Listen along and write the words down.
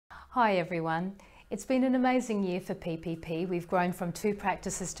Hi everyone. It's been an amazing year for PPP. We've grown from 2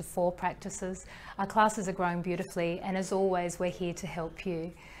 practices to 4 practices. Our classes are growing beautifully, and as always, we're here to help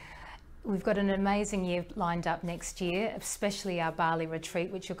you. We've got an amazing year lined up next year, especially our Bali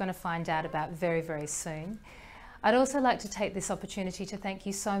retreat, which you're going to find out about very, very soon. I'd also like to take this opportunity to thank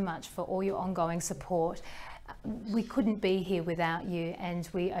you so much for all your ongoing support. We couldn't be here without you, and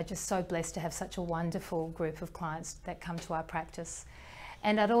we are just so blessed to have such a wonderful group of clients that come to our practice.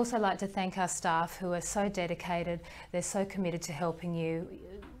 And I'd also like to thank our staff who are so dedicated, they're so committed to helping you.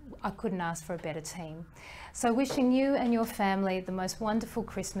 I couldn't ask for a better team. So wishing you and your family the most wonderful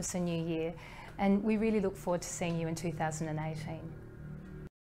Christmas and New Year, and we really look forward to seeing you in 2018.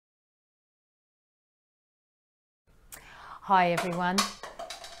 Hi everyone.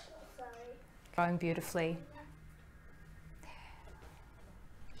 Growing beautifully.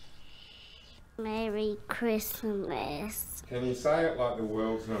 Merry Christmas. Can you say it like the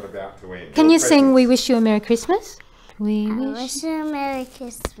world's not about to end? Can you sing We Wish You a Merry Christmas? We wish you a Merry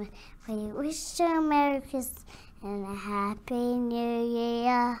Christmas. We wish you a Merry Christmas and a Happy New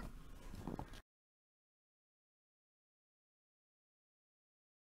Year.